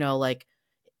rabbis. Like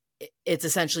it's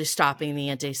essentially stopping the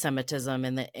anti-Semitism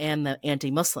and the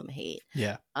anti-Muslim hate.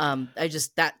 Yeah.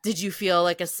 Did you feel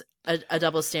like a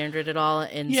double standard at all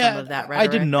in some of that rhetoric?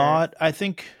 I did not. I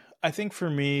think for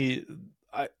me,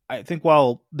 I think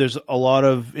while there's a lot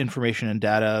of information and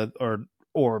data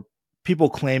or people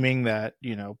claiming that,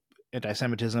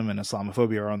 anti-Semitism and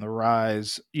Islamophobia are on the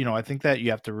rise, I think that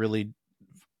you have to really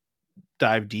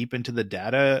dive deep into the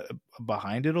data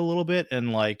behind it a little bit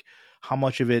and like how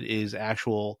much of it is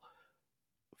actual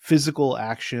physical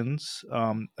actions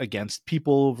against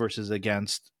people versus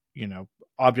against,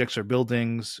 objects or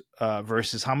buildings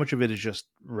versus how much of it is just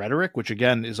rhetoric, which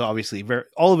again is obviously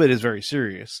all of it is very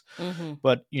serious. Mm-hmm.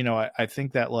 But, I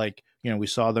think that like, we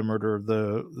saw the murder of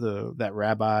that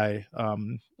rabbi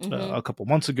a couple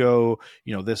months ago,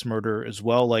 this murder as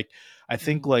well. Like, I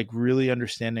think like really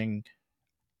understanding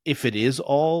if it is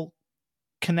all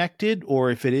connected or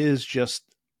if it is just,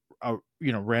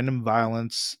 random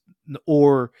violence,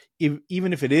 or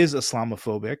even if it is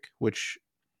Islamophobic, which,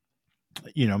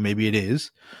 maybe it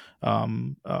is,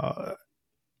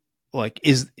 like,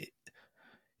 is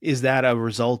that a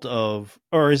result of,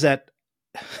 or is that,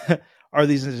 are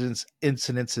these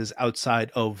incidences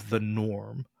outside of the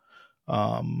norm?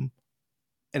 And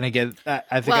again,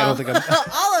 I don't think I'm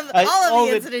all of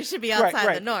the incidents should be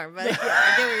outside the norm. But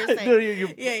I get what you're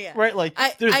saying. Yeah. Right. Like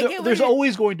there's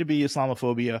always going to be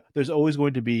Islamophobia. There's always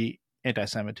going to be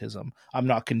anti-Semitism. I'm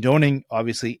not condoning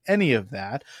obviously any of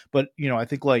that, but I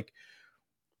think like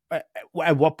at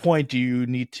what point do you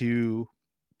need to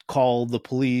call the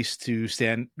police to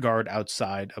stand guard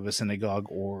outside of a synagogue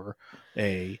or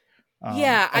a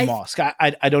a mosque?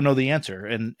 I don't know the answer,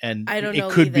 and I don't know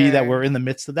it could be that either. we're in the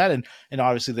midst of that, and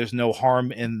obviously there's no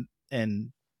harm in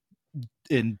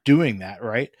doing that,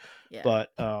 right? Yeah.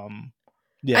 But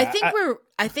yeah,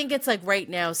 I think it's like right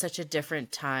now such a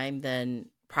different time than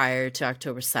prior to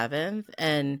October 7th,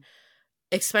 and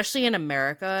especially in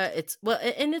America, it's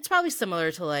and it's probably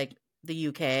similar to like the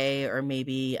UK or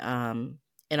maybe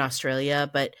in Australia,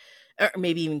 but or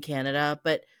maybe even Canada,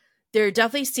 but there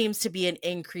definitely seems to be an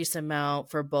increased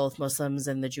amount for both Muslims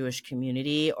and the Jewish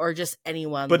community, or just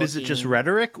anyone. But is it just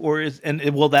rhetoric, or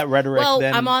will that rhetoric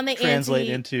then I'm on the translate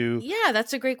into? Yeah,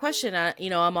 that's a great question.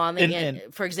 I'm on the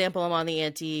for example, I'm on the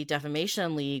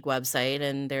Anti-Defamation League website,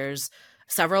 and there's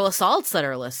several assaults that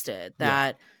are listed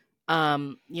that,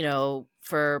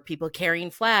 for people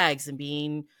carrying flags and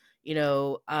being,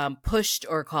 pushed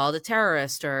or called a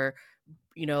terrorist or,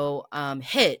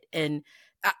 hit. And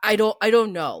I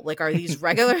don't know. Like, are these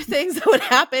regular things that would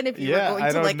happen if you were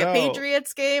going to like a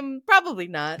Patriots game? Probably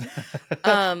not.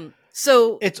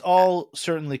 So it's all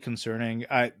certainly concerning.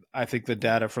 I think the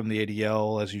data from the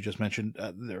ADL, as you just mentioned,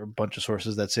 there are a bunch of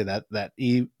sources that say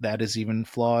that is even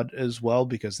flawed as well,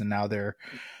 because now they're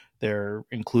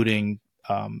including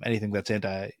anything that's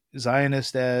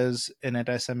anti-Zionist as an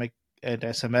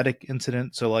anti-Semitic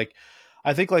incident. So like,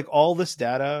 I think like all this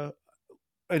data,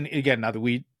 and again, now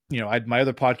that my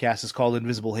other podcast is called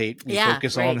Invisible Hate. We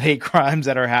focus on hate crimes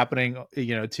that are happening,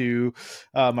 to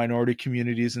minority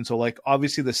communities. And so like,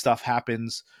 obviously this stuff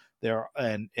happens there,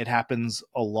 and it happens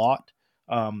a lot.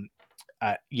 I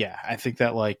think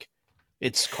that like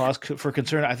it's cause for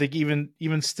concern. I think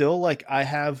even still, like, I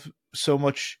have so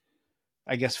much,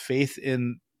 I guess, faith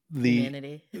in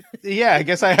humanity. I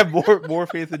guess I have more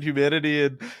faith in humanity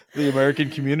and the American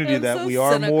community that so we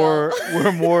are cynical.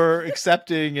 we're more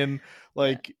accepting, and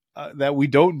like that we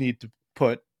don't need to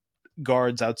put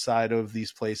guards outside of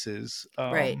these places,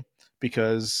 right?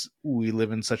 Because we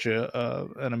live in such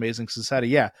an amazing society.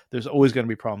 Yeah, there's always going to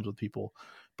be problems with people,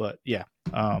 but I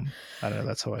don't know.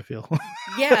 That's how I feel.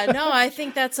 No, I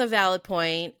think that's a valid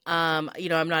point. I'm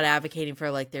not advocating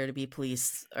for like there to be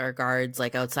police or guards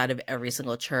like outside of every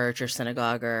single church or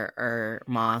synagogue or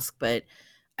mosque, but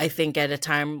I think at a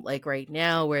time like right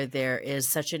now where there is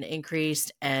such an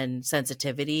increased and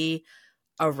sensitivity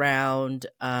around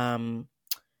in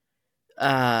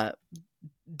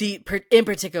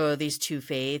particular these two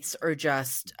faiths, or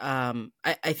just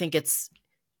I think it's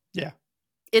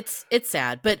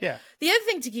sad. But the other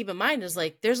thing to keep in mind is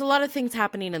like there's a lot of things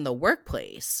happening in the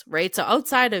workplace, right? So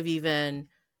outside of even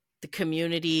the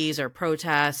communities or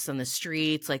protests on the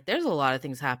streets, like there's a lot of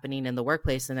things happening in the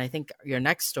workplace, and I think your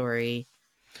next story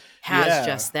has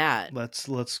just that. Let's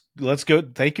go.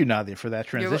 Thank you, Nadia, for that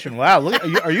transition. Wow, look,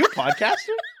 are you a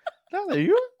podcaster?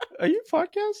 Nadia, are you a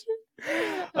podcaster?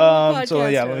 So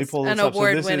yeah, let me pull this an up.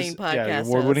 award-winning podcast.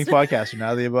 Award-winning podcaster,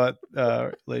 Nadia, but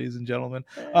ladies and gentlemen.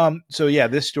 So yeah,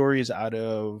 this story is out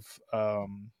of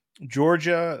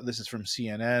Georgia. This is from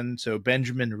CNN. So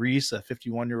Benjamin Reese, a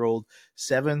 51-year-old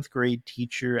 7th grade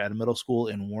teacher at a middle school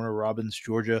in Warner Robins,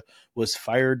 Georgia, was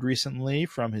fired recently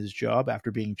from his job after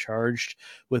being charged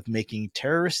with making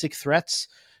terroristic threats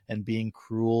and being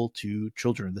cruel to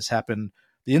children.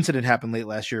 The incident happened late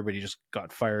last year, but he just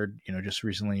got fired, just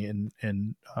recently in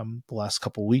the last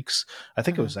couple weeks. I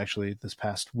think it was actually this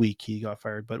past week he got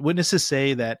fired. But witnesses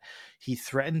say that he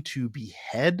threatened to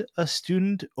behead a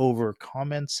student over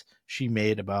comments she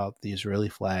made about the Israeli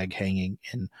flag hanging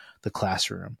in the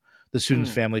classroom. The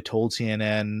student's family told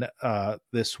CNN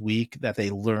this week that they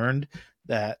learned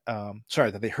that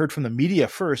they heard from the media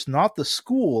first, not the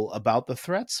school, about the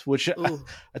threats, which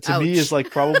to me is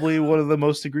like probably one of the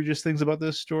most egregious things about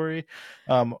this story.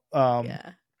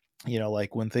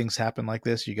 Like when things happen like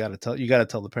this, you got to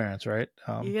tell the parents, right?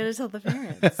 You got to tell the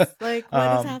parents, like,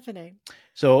 what is happening?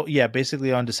 So yeah,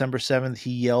 basically on December 7th,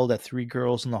 he yelled at 3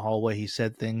 girls in the hallway. He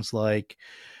said things like,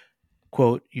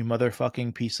 quote, "You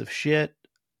motherfucking piece of shit.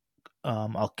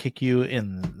 I'll kick you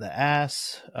in the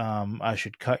ass. I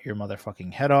should cut your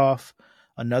motherfucking head off."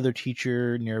 Another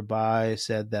teacher nearby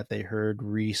said that they heard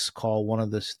Reese call one of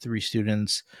the 3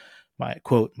 students my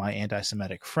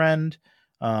anti-Semitic friend.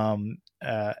 I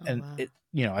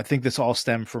think this all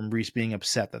stemmed from Reese being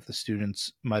upset that the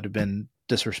students might have been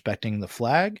disrespecting the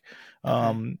flag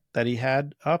that he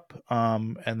had up.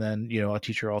 And then, a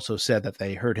teacher also said that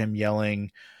they heard him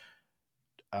yelling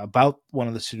about one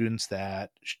of the students that,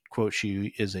 quote,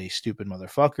 "She is a stupid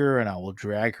motherfucker, and I will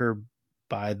drag her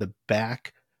by the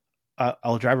back.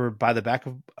 I'll drive her by the back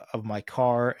of my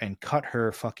car and cut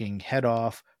her fucking head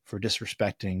off for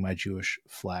disrespecting my Jewish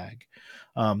flag."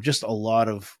 Just a lot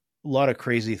of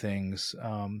crazy things.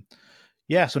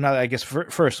 Yeah. So now I guess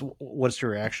first, what's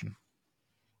your reaction?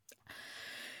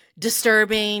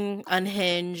 Disturbing,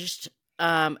 unhinged.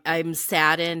 I'm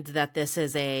saddened that this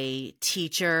is a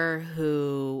teacher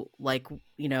who, like,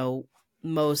 you know,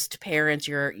 most parents,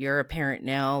 you're a parent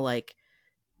now, like,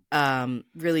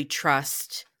 really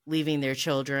trust leaving their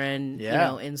children, you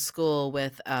know, in school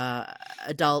with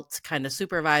adult kind of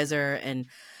supervisor. And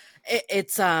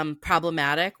it's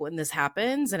problematic when this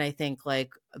happens. And I think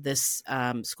like this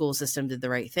school system did the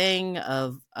right thing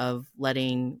of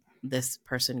letting this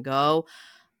person go.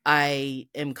 I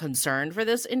am concerned for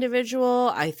this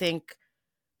individual. I think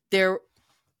there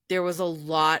was a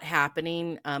lot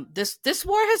happening. This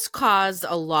war has caused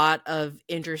a lot of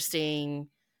interesting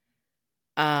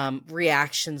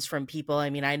reactions from people. I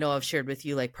mean, I know I've shared with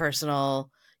you like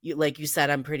personal, like you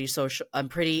said, I'm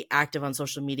pretty active on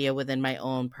social media within my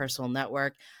own personal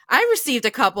network. I received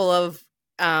a couple of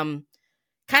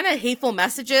kind of hateful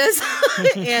messages.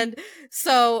 And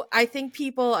so I think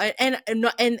people,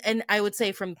 and I would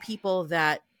say from people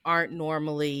that aren't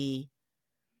normally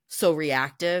so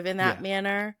reactive in that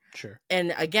manner. Sure.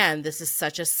 And again, this is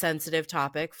such a sensitive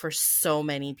topic for so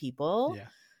many people.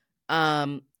 Yeah.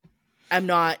 I'm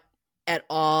not at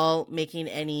all making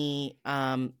any,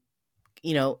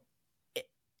 you know,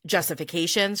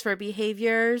 justifications for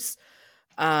behaviors.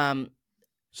 So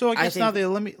I guess now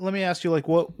let me ask you, like,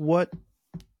 what,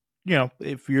 you know,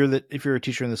 if you're a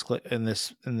teacher in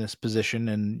this position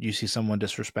and you see someone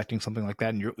disrespecting something like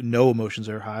that and no emotions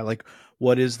are high, like,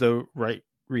 what is the right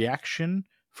reaction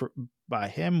by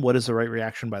him? What is the right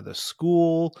reaction by the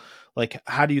school? Like,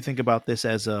 how do you think about this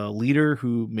as a leader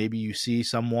who maybe you see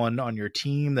someone on your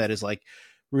team that is like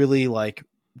really like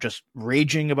just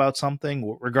raging about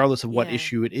something, regardless of what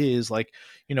issue it is? Like,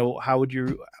 you know, how would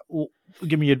you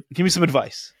give me some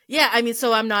advice? Yeah, I mean,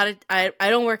 so I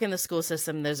don't work in the school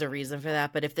system. There's a reason for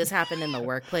that. But if this happened in the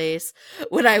workplace,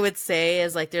 what I would say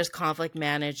is like there's conflict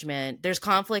management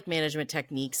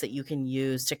techniques that you can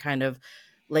use to kind of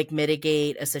like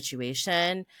mitigate a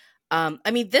situation.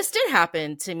 I mean, this did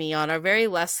happen to me on a very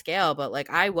less scale, but like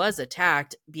I was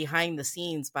attacked behind the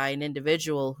scenes by an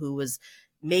individual who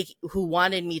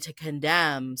wanted me to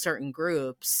condemn certain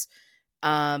groups.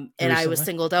 And I was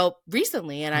singled out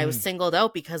recently, and I was singled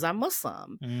out because I'm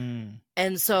Muslim.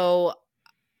 And so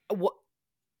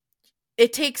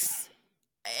it takes,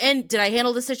 and did I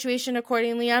handle the situation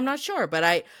accordingly? I'm not sure,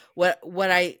 but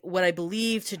what I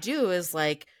believe to do is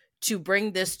like to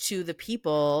bring this to the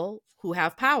people who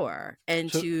have power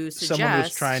and to suggest someone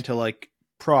was trying to like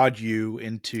prod you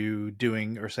into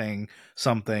doing or saying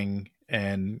something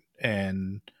and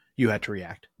you had to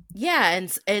react. Yeah,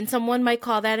 and someone might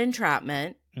call that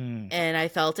entrapment, and I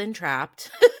felt entrapped.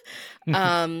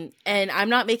 And I'm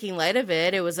not making light of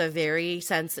it. It was a very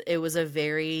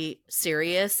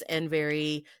serious and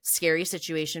very scary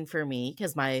situation for me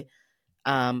because my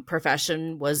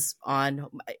profession was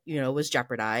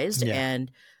jeopardized.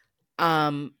 And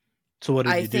so what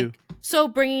did you do? So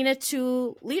bringing it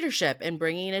to leadership and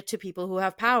bringing it to people who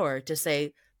have power to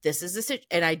say, this is the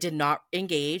and I did not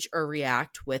engage or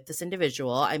react with this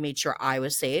individual. I made sure I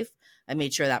was safe. I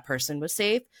made sure that person was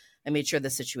safe. I made sure the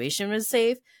situation was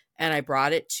safe. And I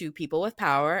brought it to people with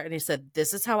power. And I said,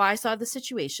 this is how I saw the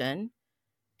situation.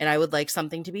 And I would like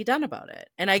something to be done about it.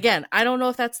 And again, I don't know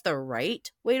if that's the right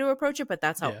way to approach it, but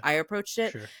that's how I approached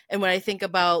it. Sure. And when I think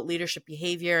about leadership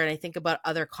behavior and I think about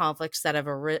other conflicts that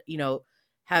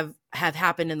have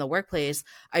happened in the workplace,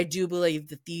 I do believe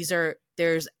that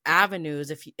there's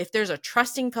avenues. If there's a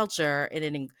trusting culture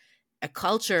and a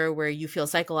culture where you feel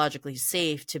psychologically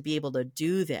safe to be able to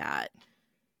do that,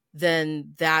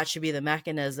 then that should be the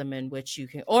mechanism in which you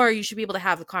can, or you should be able to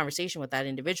have a conversation with that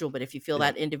individual. But if you feel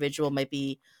that individual might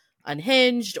be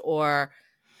unhinged or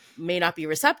may not be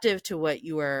receptive to what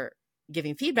you are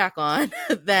giving feedback on,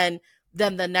 then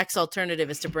the next alternative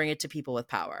is to bring it to people with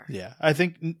power. Yeah. I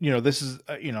think, this is,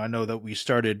 I know that we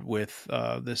started with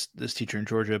this teacher in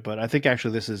Georgia, but I think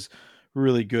actually this is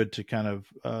really good to kind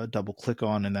of double click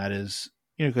on. And that is,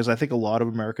 because I think a lot of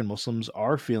American Muslims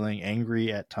are feeling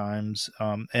angry at times,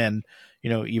 and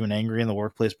even angry in the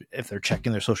workplace if they're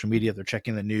checking their social media, if they're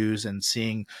checking the news and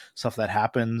seeing stuff that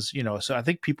happens. So I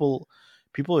think people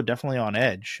are definitely on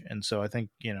edge, and so I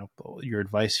think your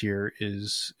advice here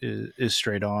is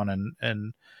straight on,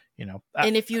 and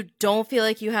and if you don't feel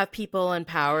like you have people in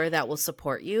power that will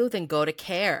support you, then go to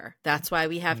CARE. That's why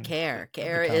we have CARE.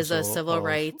 CARE is a civil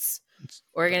rights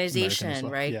organization,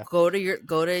 right? Yeah. Go to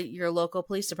your local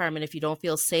police department if you don't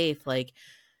feel safe. Like,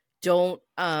 don't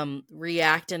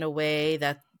react in a way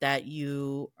that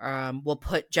you will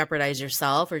jeopardize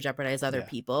yourself or jeopardize other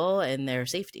people and their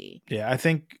safety. Yeah, I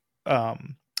think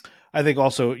I think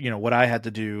also, what I had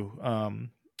to do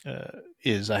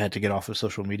is I had to get off of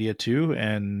social media too.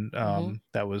 And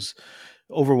that was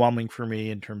overwhelming for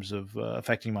me in terms of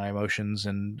affecting my emotions.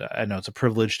 And I know it's a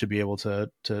privilege to be able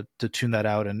to tune that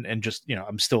out and just,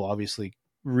 I'm still obviously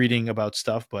reading about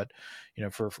stuff, but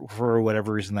for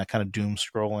whatever reason, that kind of doom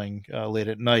scrolling late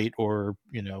at night or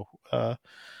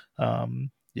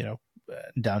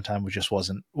downtime just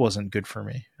wasn't good for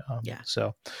me.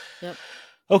 So yep.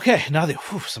 Okay, now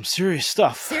some serious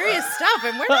stuff.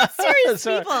 And we're not serious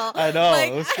people. I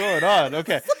know. What's going on?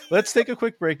 Okay, let's take a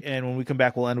quick break, and when we come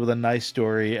back, we'll end with a nice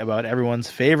story about everyone's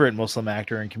favorite Muslim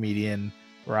actor and comedian,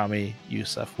 Ramy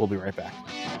Youssef. We'll be right back.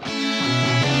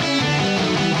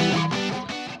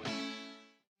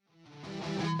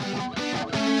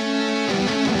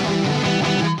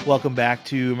 Welcome back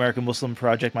to American Muslim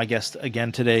Project. My guest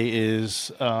again today is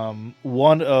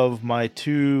one of my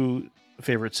two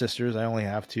favorite sisters. I only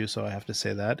have two, so I have to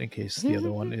say that in case the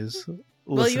other one is listening.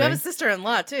 Well, you have a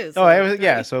sister-in-law too.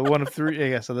 So so one of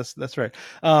three. Yeah, so that's right.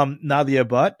 Nadia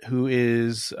Butt, who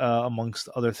is amongst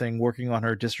other things working on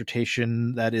her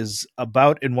dissertation that is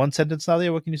about, in one sentence,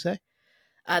 Nadia, what can you say?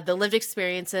 The lived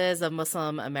experiences of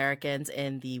Muslim Americans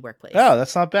in the workplace. Oh,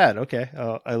 that's not bad. Okay.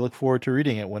 I look forward to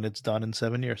reading it when it's done in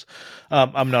 7 years.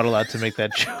 I'm not allowed to make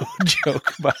that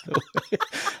joke, by the way.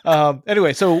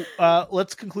 Anyway, so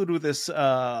let's conclude with this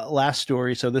last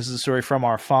story. So this is a story from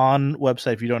our FAWN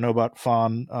website. If you don't know about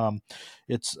FAWN,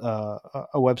 it's a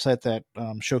website that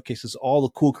showcases all the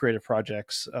cool creative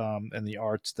projects and the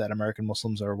arts that American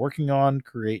Muslims are working on.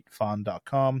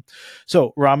 CreateFawn.com.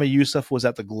 So Ramy Youssef was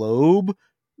at the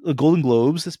Golden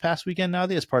Globes this past weekend, now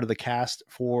as part of the cast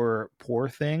for Poor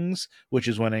Things, which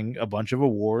is winning a bunch of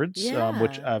awards,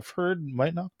 which I've heard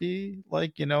might not be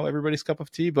everybody's cup of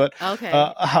tea, but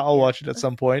I'll watch it at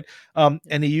some point.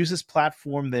 And he used his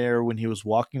platform there when he was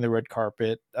walking the red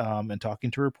carpet and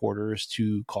talking to reporters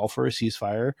to call for a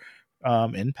ceasefire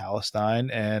in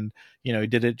Palestine. And, he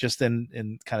did it just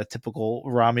in kind of typical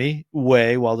Ramy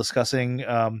way while discussing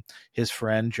his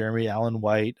friend, Jeremy Allen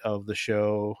White of the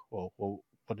show.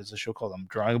 What is the show called? I'm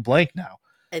drawing a blank now.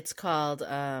 It's called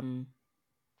oh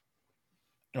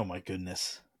my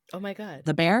goodness. Oh my God.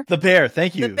 The Bear? The Bear,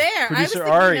 thank you. The Bear. Producer I was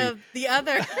thinking Ari. of the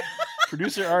other.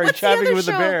 Producer Ari chatting with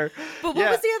show? the Bear. But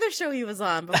what was the other show he was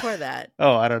on before that?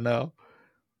 Oh, I don't know.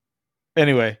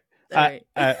 Anyway, Right.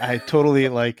 I totally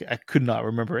I could not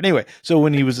remember. Anyway, so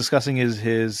when he was discussing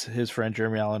his friend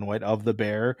Jeremy Allen White of the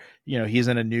Bear, he's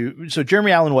in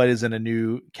Jeremy Allen White is in a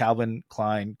new Calvin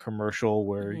Klein commercial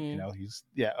where he's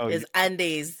his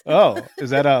undies. Oh, is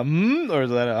that a or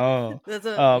is that a oh? That's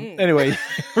a Anyway,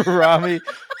 Ramy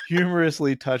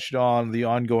humorously touched on the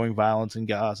ongoing violence in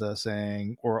Gaza,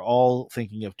 saying we're all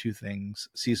thinking of two things: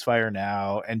 ceasefire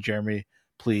now, and Jeremy,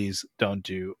 please don't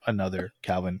do another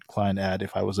Calvin Klein ad.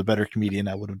 If I was a better comedian,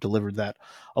 I would have delivered that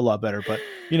a lot better. But,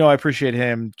 I appreciate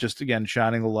him just, again,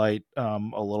 shining the light a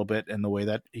little bit in the way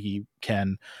that he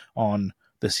can on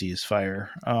the ceasefire.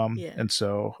 And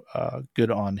so good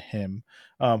on him.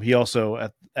 He also,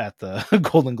 at the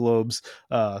Golden Globes,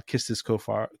 kissed his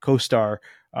co-star,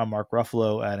 Mark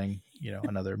Ruffalo, adding,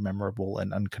 another memorable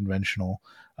and unconventional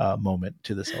moment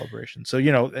to the celebration. So,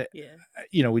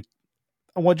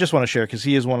 I just want to share because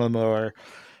he is one of the more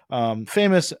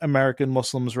famous American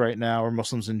Muslims right now, or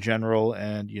Muslims in general,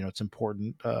 and it's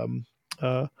important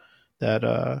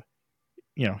that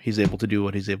he's able to do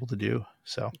what he's able to do.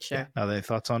 So, sure. Now, any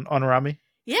thoughts on Ramy?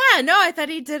 Yeah, no, I thought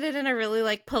he did it in a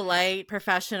really polite,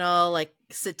 professional,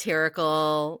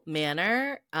 satirical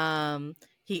manner. I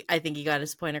think he got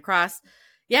his point across.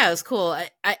 Yeah, it was cool.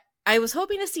 I was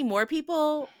hoping to see more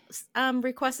people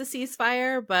request a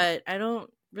ceasefire, but I don't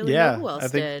really know who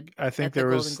else did. I think there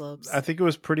was. Golden Globes. I think it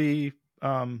was pretty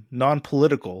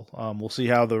non-political. We'll see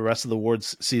how the rest of the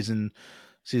awards season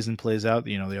plays out.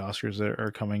 The Oscars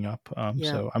are coming up,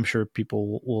 so I'm sure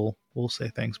people will say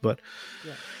things. But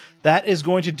that is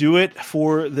going to do it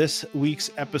for this week's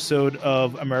episode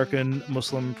of American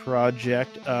Muslim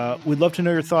Project. We'd love to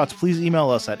know your thoughts. Please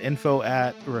email us at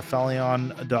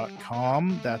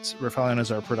info@rafelion.com. That's Rafelion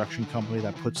is our production company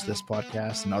that puts this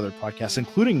podcast and other podcasts,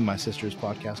 including my sister's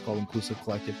podcast called Inclusive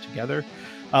Collective, together.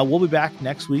 We'll be back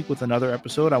next week with another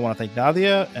episode. I want to thank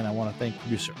Nadia, and I want to thank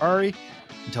producer Ari.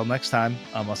 Until next time,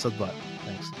 I'm Asad Butt.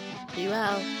 Thanks. Be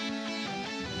well.